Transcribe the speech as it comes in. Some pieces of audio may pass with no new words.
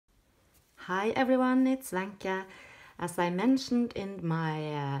Hi everyone, it's Wenche. As I mentioned in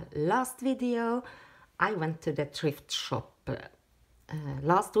my last video, I went to the thrift shop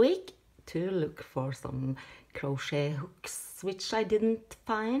last week to look for some crochet hooks, which I didn't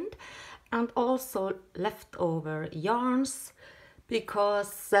find, and also leftover yarns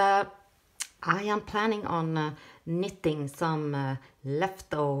because I am planning on knitting some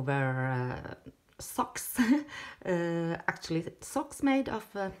leftover socks. Actually, socks made of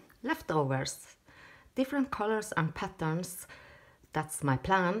leftovers, different colors and patterns. That's my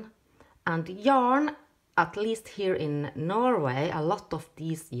plan. And yarn, at least here in Norway, a lot of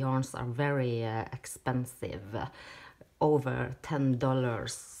these yarns are very expensive, over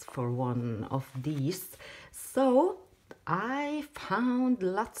 $10 for one of these. So I found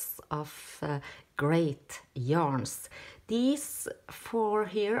lots of great yarns. These four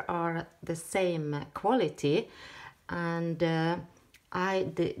here are the same quality, and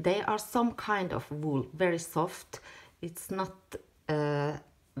they are some kind of wool, very soft. It's not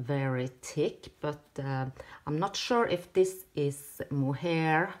very thick, but I'm not sure if this is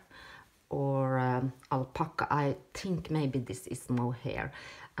mohair or alpaca. I think maybe this is mohair,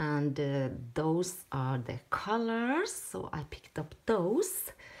 and those are the colors, so I picked up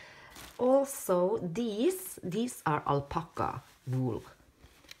those. Also these are alpaca wool.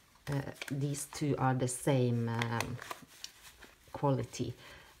 These two are the same quality,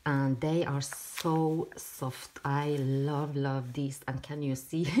 and they are so soft. I love these, and can you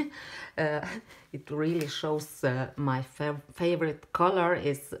see it really shows my favorite color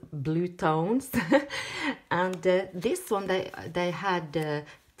is blue tones. And this one they had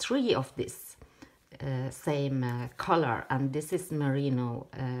three of this same color, and this is merino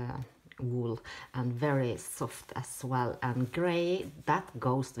wool, and very soft as well, and gray, that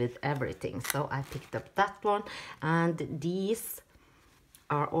goes with everything, so I picked up that one. And these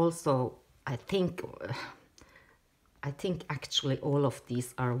are also, I think actually all of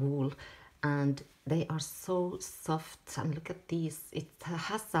these are wool, and they are so soft. And look at these, it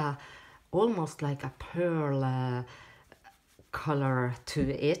has a almost like a pearl color to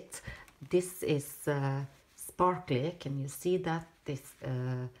it. This is sparkly, can you see that? This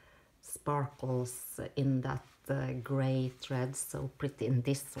sparkles in that gray thread, so pretty in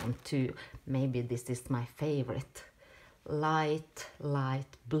this one too. Maybe this is my favorite. Light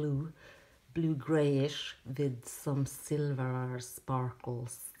blue grayish with some silver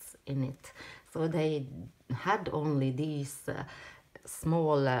sparkles in it. So they had only these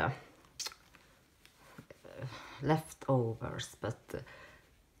small leftovers, but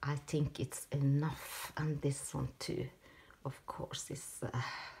I think it's enough. And this one too, of course, is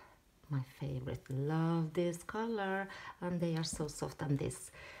my favorite. Love this color, and they are so soft. And this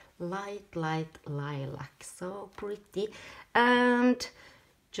light lilac, so pretty. And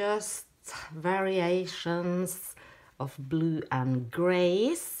just variations of blue and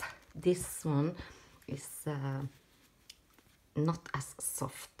grays. This one is not as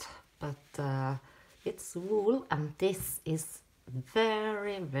soft, but it's wool, and this is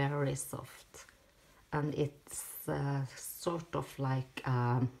very soft, and it's sort of like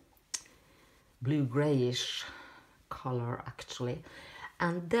blue grayish color actually.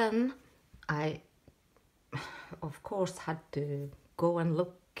 And then I of course had to go and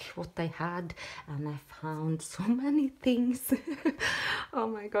look what they had, and I found so many things. Oh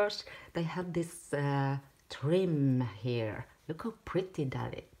my gosh, they had this trim here. Look how pretty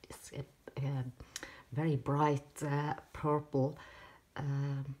that is. Very bright purple,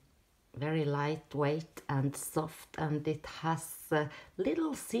 very lightweight and soft, and it has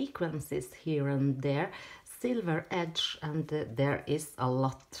little sequences here and there, silver edge, and there is a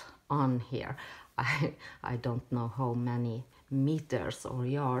lot on here. I don't know how many meters or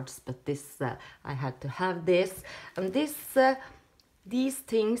yards, but this I had to have this. And these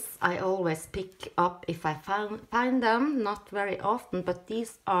things I always pick up if I find them, not very often, but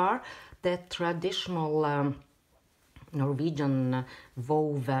these are the traditional Norwegian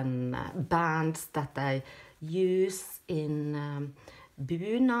woven bands that I use in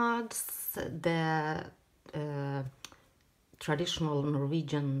bunads, the traditional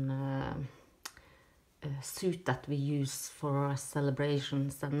Norwegian suit that we use for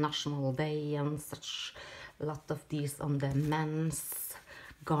celebrations and National Day and such. A lot of these on the men's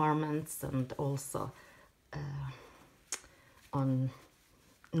garments, and also on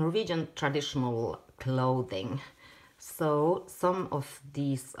Norwegian traditional clothing. So some of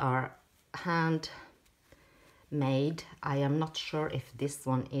these are handmade. I am not sure if this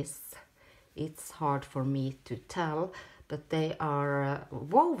one is. It's hard for me to tell, but they are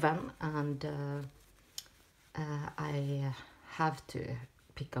woven, and I have to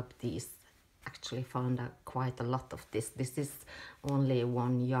pick up these actually found quite a lot of this. This is only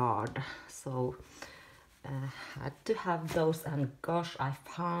 1 yard, so had to have those. And gosh, I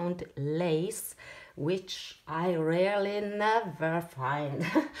found lace, which I rarely never find.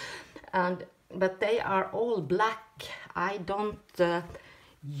 But they are all black. I don't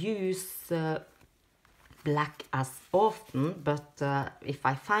use black as often, but if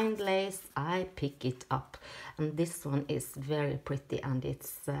I find lace, I pick it up. And this one is very pretty, and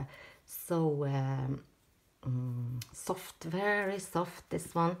it's so soft, very soft,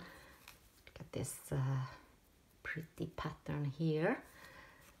 this one. Look at this pretty pattern here.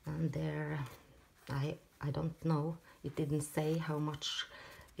 And there, I don't know, it didn't say how much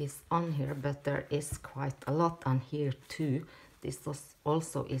is on here, but there is quite a lot on here too. This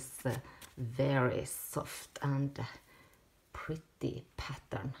also is very soft and pretty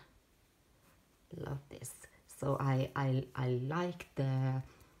pattern. Love this. So I like the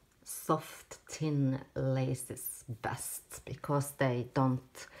soft thin laces best, because they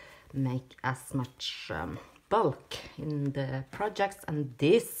don't make as much bulk in the projects. And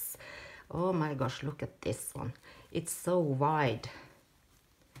this, oh my gosh, look at this one. It's so wide.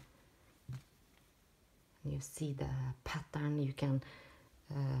 You see the pattern, you can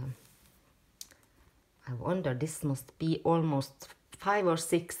I wonder, this must be almost 5 or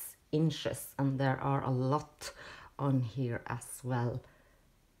 6 inches, and there are a lot on here as well.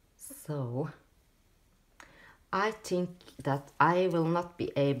 So I think that I will not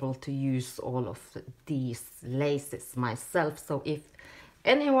be able to use all of these laces myself. So if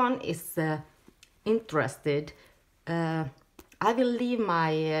anyone is interested, I will leave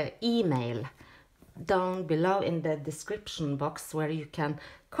my email down below in the description box, where you can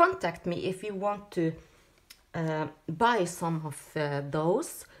contact me if you want to buy some of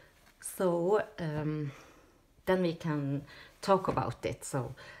those. So then we can talk about it.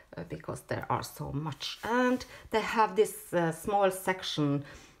 So because there are so much, and they have this small section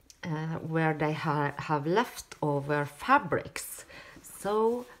where they have leftover fabrics.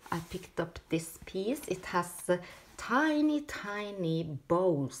 So I picked up this piece. It has tiny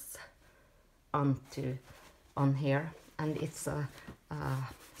bows on here, and it's a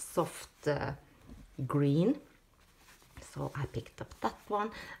soft green. So I picked up that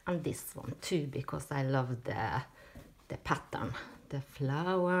one and this one too, because I love the pattern, the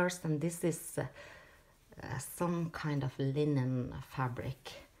flowers. And this is some kind of linen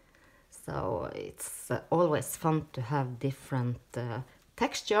fabric. So it's always fun to have different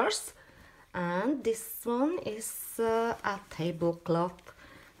textures. And this one is a tablecloth,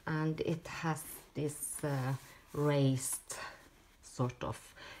 and it has this raised sort of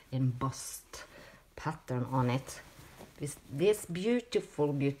embossed pattern on it with these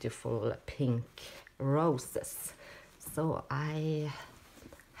beautiful pink roses. So I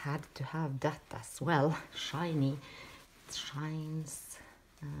had to have that as well. Shiny, it shines,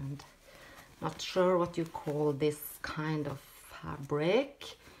 and not sure what you call this kind of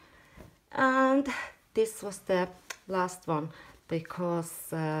fabric. And this was the last one,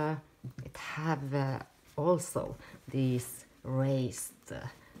 because it have also this raised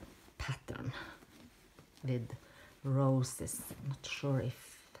pattern with roses. Not sure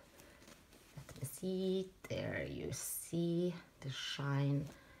if, let me see, there you see the shine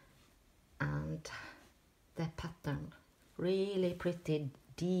and the pattern. Really pretty,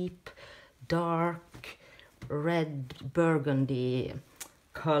 deep, dark red burgundy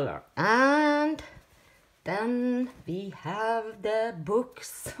color. And then we have the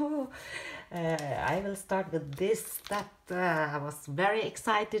books. I will start with this that I was very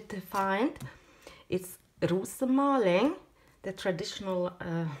excited to find. It's rosemaling, the traditional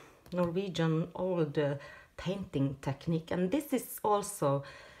Norwegian old painting technique. And this is also,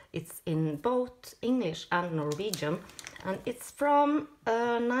 it's in both English and Norwegian. And it's from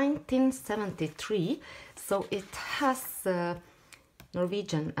 1973. So it has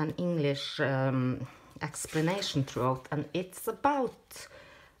Norwegian and English explanation throughout, and it's about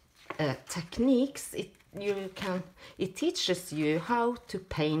techniques. It teaches you how to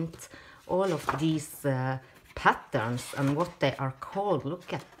paint all of these patterns and what they are called.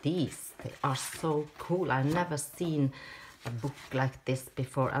 Look at these, they are so cool. I've never seen a book like this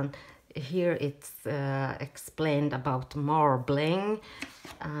before. And here it's explained about marbling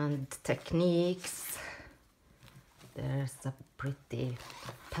and techniques. There's a pretty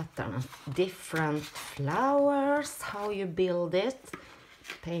pattern of different flowers, how you build it,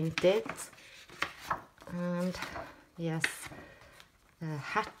 paint it, and yes,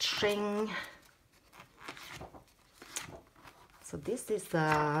 hatching. So this is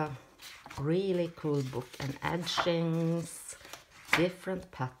a really cool book, and edgings,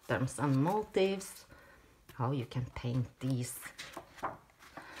 different patterns and motifs, how you can paint these.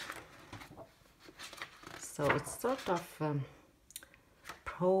 So it's sort of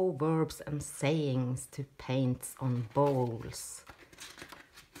proverbs and sayings to paint on bowls.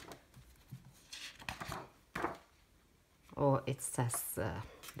 Or it says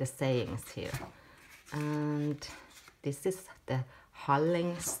the sayings here. And this is the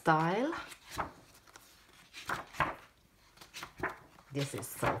hulling style. This is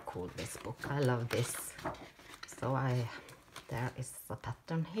so cool, this book. I love this. So there is a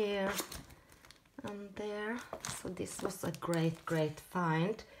pattern here and there. So this was a great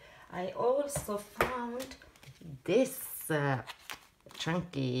find. I also found this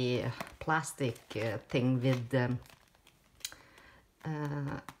chunky plastic thing with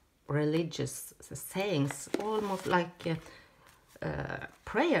religious sayings, almost like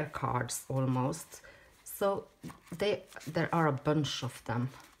prayer cards almost. So there are a bunch of them,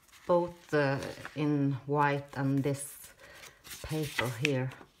 both in white and this paper here.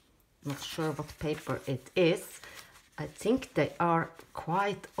 Not sure what paper it is. I think they are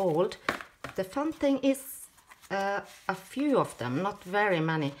quite old. The fun thing is a few of them, not very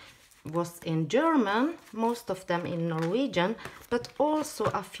many, was in German, most of them in Norwegian, but also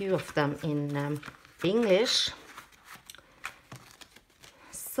a few of them in English.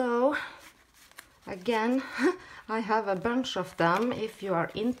 So again, I have a bunch of them. If you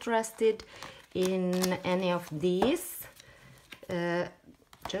are interested in any of these,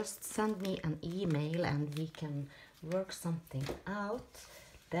 just send me an email and we can work something out.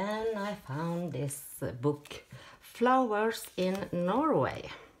 Then I found this book, Flowers in Norway.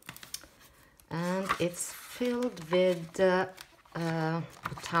 And it's filled with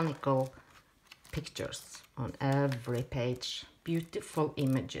botanical pictures on every page. Beautiful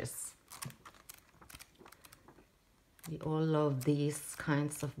images. We all love these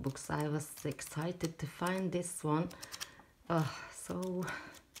kinds of books. I was excited to find this one. So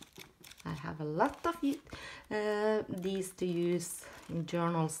I have a lot of these to use in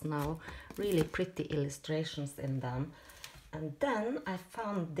journals now. Really pretty illustrations in them. And then I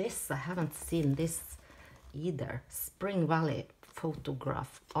found this. I haven't seen this either. Spring Valley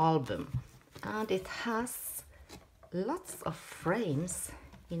photograph album. And it has lots of frames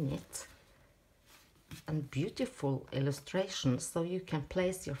in it. And beautiful illustrations, so you can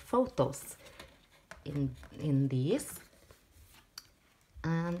place your photos in these.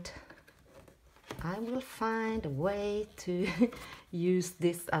 And I will find a way to use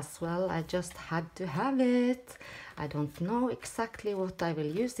this as well. I just had to have it. I don't know exactly what I will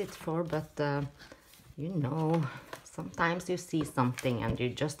use it for, but you know, sometimes you see something and you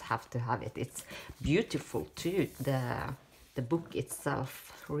just have to have it. It's beautiful too, the book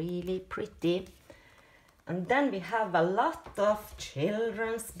itself, really pretty. And then we have a lot of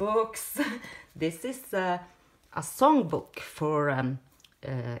children's books. This is a songbook for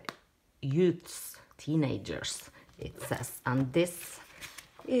youths, teenagers, it says. And this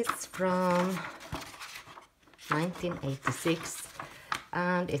is from 1986.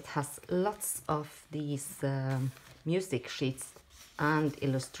 And it has lots of these music sheets and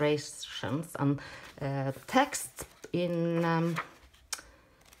illustrations and text in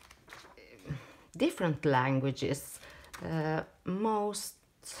different languages, most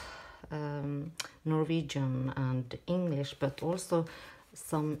Norwegian and English, but also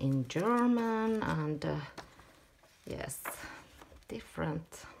some in German and yes,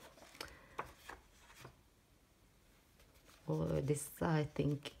 different. Oh, this I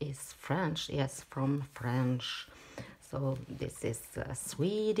think is French, yes, from French. So this is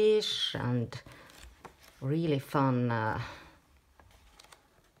Swedish and really fun.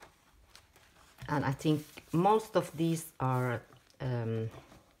 And I think most of these are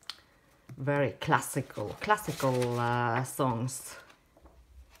very classical songs.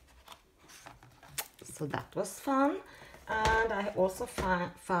 So that was fun. And I also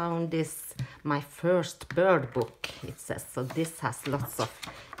found this, my first bird book, it says. So this has lots of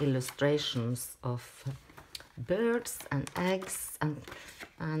illustrations of birds and eggs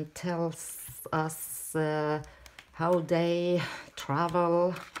and tells us how they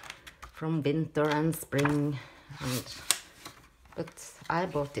travel from winter and spring. But I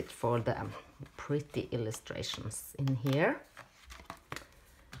bought it for the pretty illustrations in here.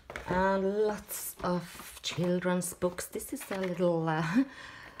 And lots of children's books. This is a little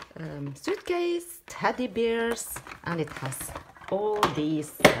suitcase, teddy bears, and it has all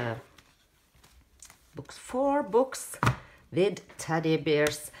these books, 4 books with teddy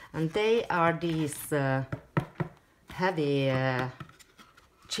bears, and they are these heavy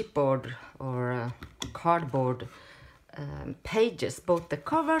chipboard or cardboard pages, both the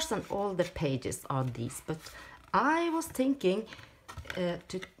covers and all the pages are these, but I was thinking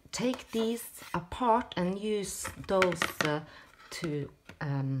to take these apart and use those to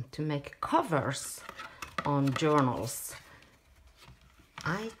make covers on journals.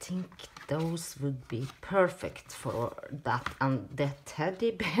 I think those would be perfect for that, and the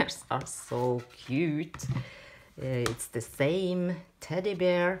teddy bears are so cute. It's the same teddy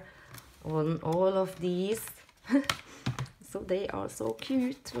bear on all of these. So they are so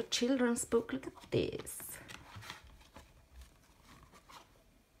cute for children's book. Look at this.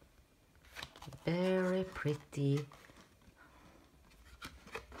 Very pretty.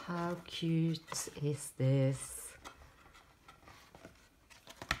 How cute is this?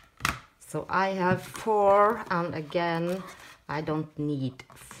 So I have 4, and again, I don't need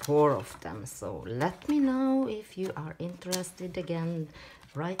 4 of them. So let me know if you are interested. Again,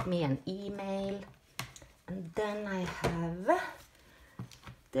 write me an email. And then I have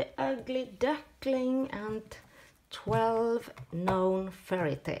The Ugly Duckling and 12 Known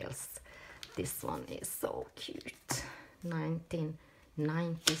Fairy Tales. This one is so cute.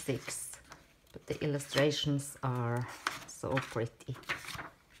 1996. But the illustrations are so pretty.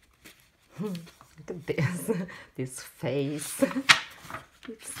 Look at this. This face.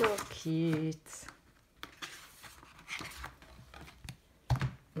 It's so cute.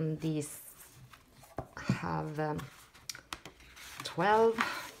 And these have 12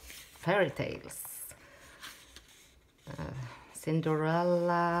 fairy tales.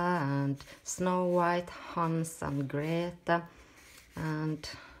 Cinderella and Snow White, Hans and Greta, and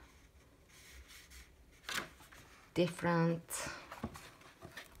different,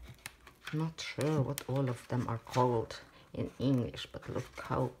 not sure what all of them are called in English, but look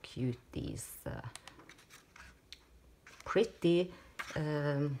how cute these pretty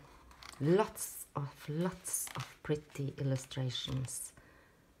lots of pretty illustrations.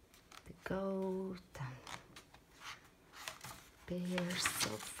 The goat and bear, so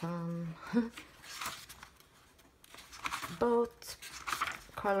fun. Both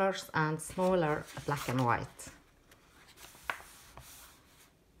colors and smaller, black and white.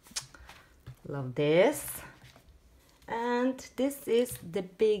 Love this. And this is the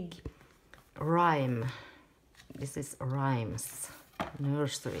big rhyme. This is Rhymes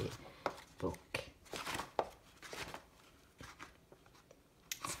nursery book.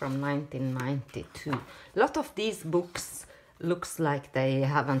 It's from 1992. A lot of these books looks like they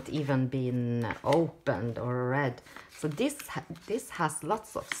haven't even been opened or read. So this has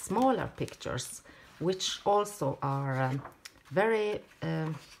lots of smaller pictures, which also are very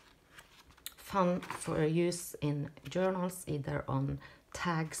fun for use in journals, either on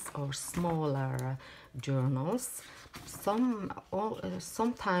tags or smaller journals.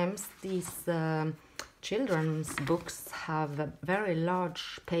 Sometimes these children's books have very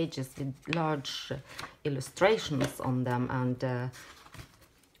large pages with large illustrations on them, and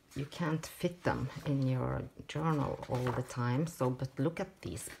you can't fit them in your journal all the time. So, but look at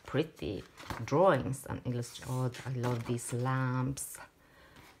these pretty drawings and illustrations. Oh, I love these lamps.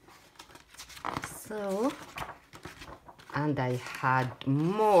 So, and I had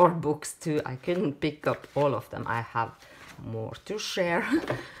more books too. I couldn't pick up all of them. I have more to share.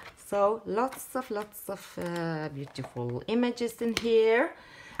 So lots of beautiful images in here.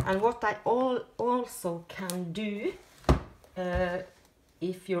 And what I also can do,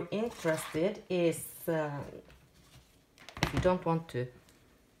 if you're interested, is if you don't want to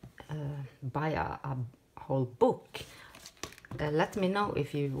buy a whole book, let me know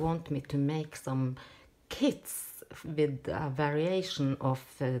if you want me to make some kits with a variation of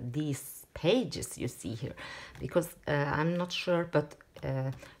these pages you see here, because I'm not sure, but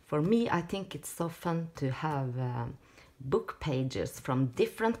for me I think it's so fun to have book pages from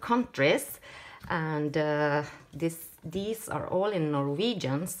different countries, and these are all in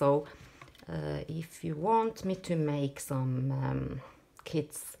Norwegian. So if you want me to make some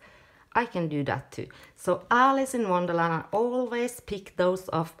kits, I can do that too. So Alice in Wonderland, I always pick those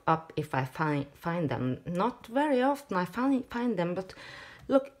up if I find them. Not very often I find them, but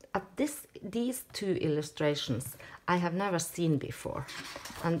look at these 2 illustrations I have never seen before,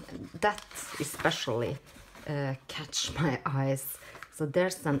 and that especially catch my eyes. So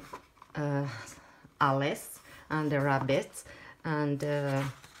there's an Alice and the rabbit, and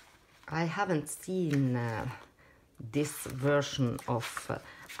I haven't seen this version of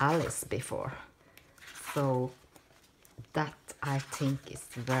Alice before, so that I think is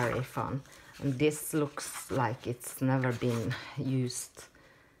very fun. And this looks like it's never been used.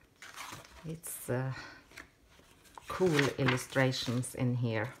 It's cool illustrations in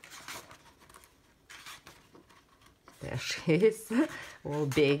here. There she is, all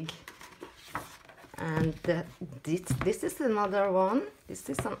big. And this is another one. This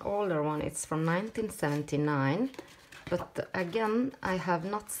is an older one. It's from 1979. But again, I have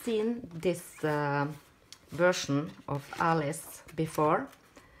not seen this version of Alice before.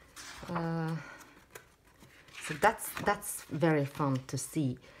 So that's very fun to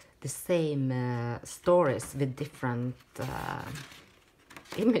see the same stories with different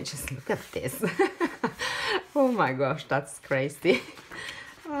images. Look at this. Oh my gosh, that's crazy.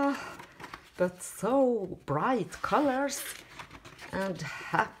 But so bright colors and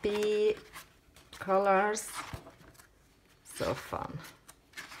happy colors. So fun.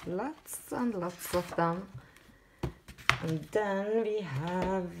 Lots and lots of them. And then we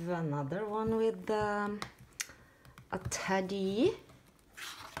have another one with a teddy.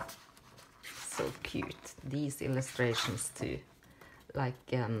 So cute. These illustrations too.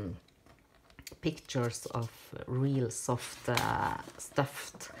 Like pictures of real soft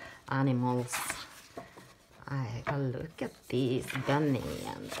stuffed animals. Look at this bunny,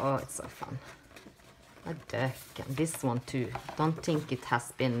 and oh, it's so fun. A duck, and this one too. Don't think it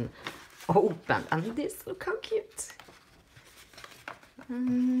has been opened. And this, look how cute.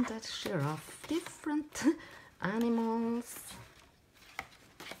 And that giraffe, different animals.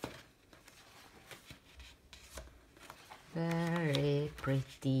 Very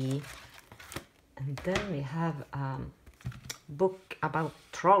pretty. And then we have a book about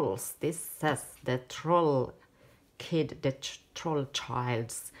trolls. This says the troll kid, the troll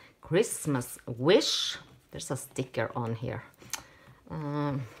child's Christmas wish. There's a sticker on here.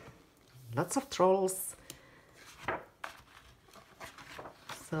 Lots of trolls.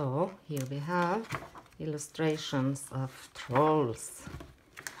 So here we have illustrations of trolls.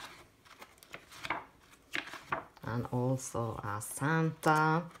 And also a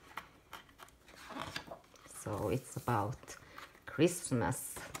Santa. So it's about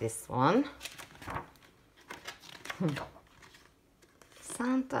Christmas, this one.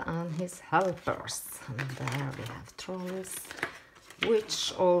 Santa and his helpers. And there we have trolls,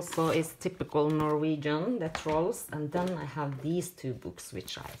 which also is typical Norwegian, the trolls. And then I have these two books,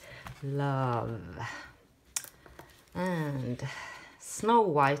 which I love. And Snow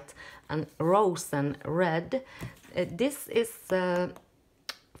White and Rose and Red. This is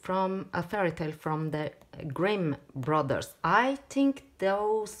from a fairy tale from the Grimm brothers. I think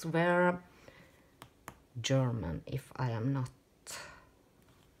those were German, if I am not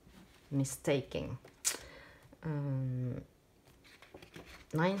mistaken.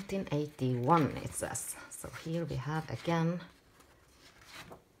 1981 it says. So here we have again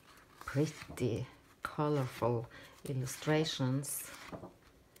pretty colorful illustrations.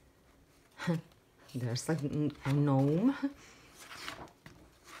 There's a gnome.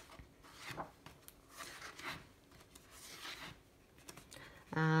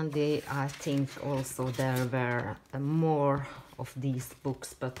 And I think also there were more of these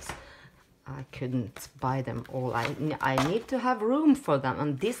books, but I couldn't buy them all. I need to have room for them.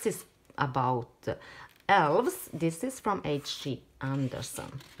 And this is about elves. This is from H.G.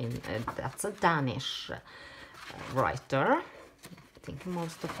 Andersen. That's a Danish writer. I think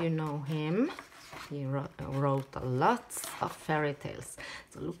most of you know him. He wrote lots of fairy tales.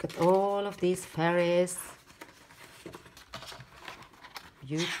 So look at all of these fairies.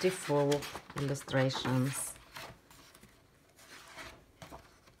 Beautiful illustrations.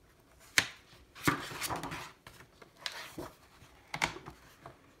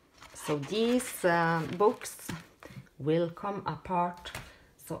 So these books will come apart,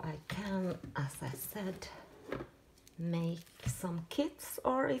 so I can, as I said, make some kits,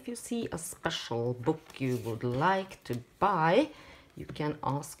 or if you see a special book you would like to buy, you can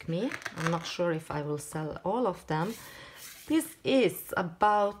ask me. I'm not sure if I will sell all of them. This is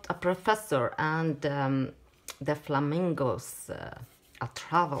about a professor and the flamingos, a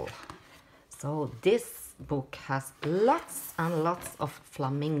travel. So this book has lots and lots of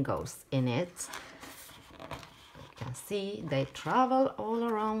flamingos in it. You can see they travel all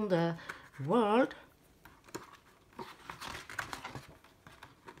around the world.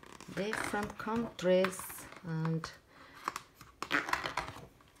 Different countries, and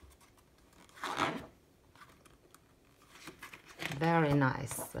very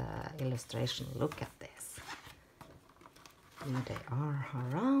nice illustration. Look at this. And they are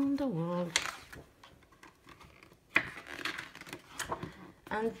around the world.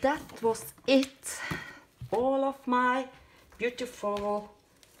 And that was it. All of my beautiful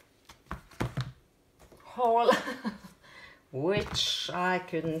haul, which I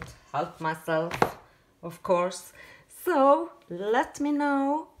couldn't help myself, of course. So let me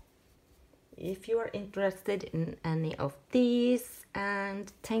know if you are interested in any of these.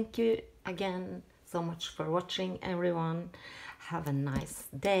 And thank you again so much for watching, everyone. Have a nice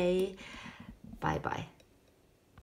day. Bye bye.